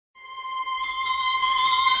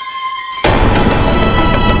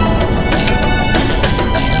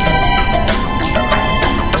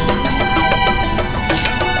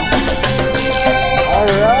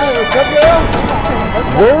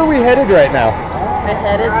headed right now? We're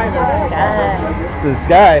headed to the sky. To the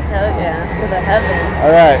sky? Hell yeah, to the heavens.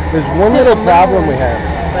 Alright, there's one little problem we have.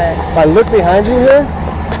 But if I look behind you here,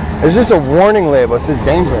 there's just a warning label. It says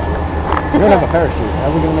danger. We don't have a parachute. How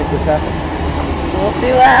are we going to make this happen? We'll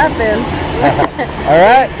see what happens.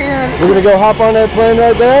 Alright, we're going to go hop on that plane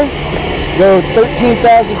right there. Go 13,000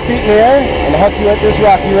 feet in the air and help you at this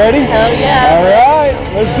rock. You ready? Hell yeah. Alright,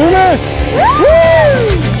 let's do this.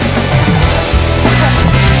 Woo!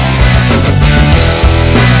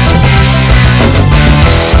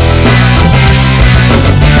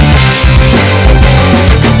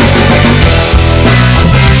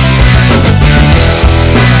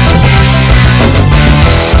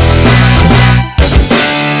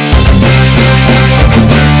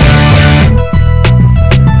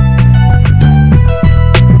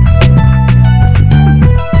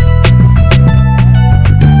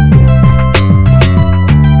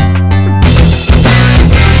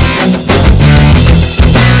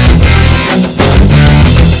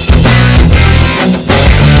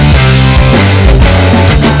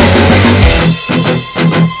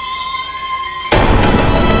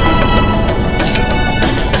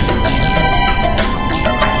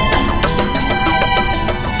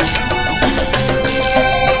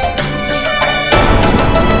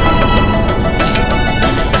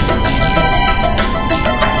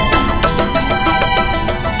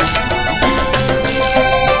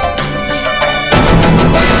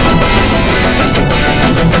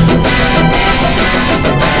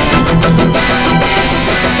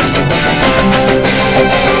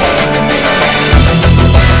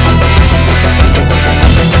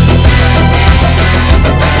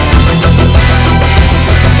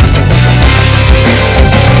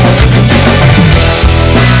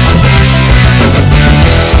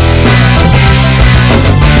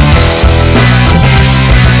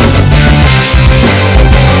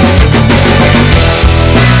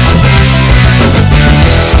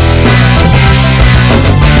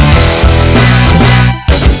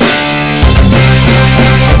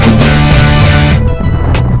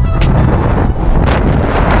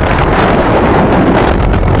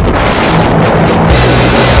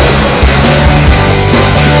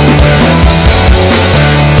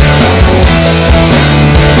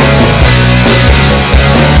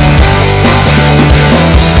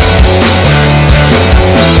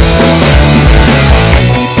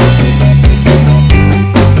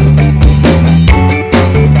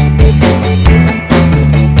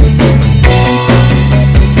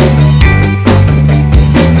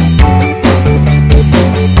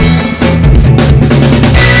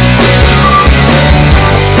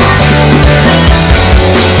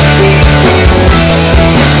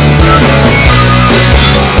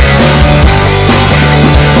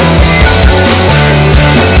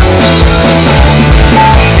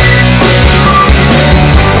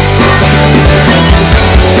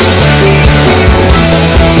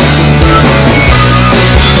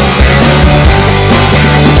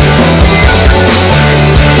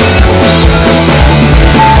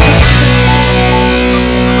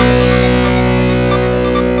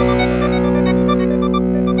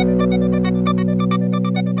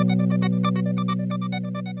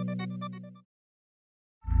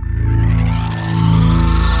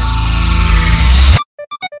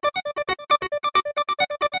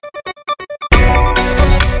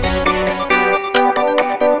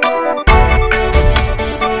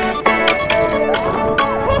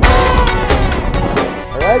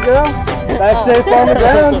 Girl, back safe on the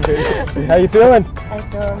ground. How you feeling? I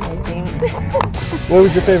feel amazing. What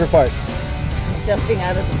was your favorite part? Jumping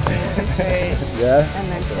out of the plane was great. Yeah?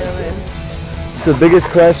 And then chilling. So the biggest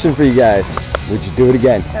question for you guys, would you do it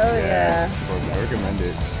again? Oh yeah. I recommend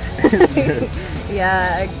it.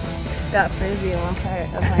 Yeah, I got frizzy in one part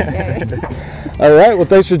of my hair. Alright, well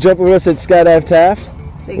thanks for jumping with us at Skydive Taft.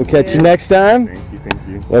 Thank we'll catch you next time. Thank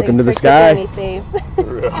you. Welcome Thanks to the for sky. keeping me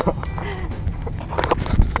safe.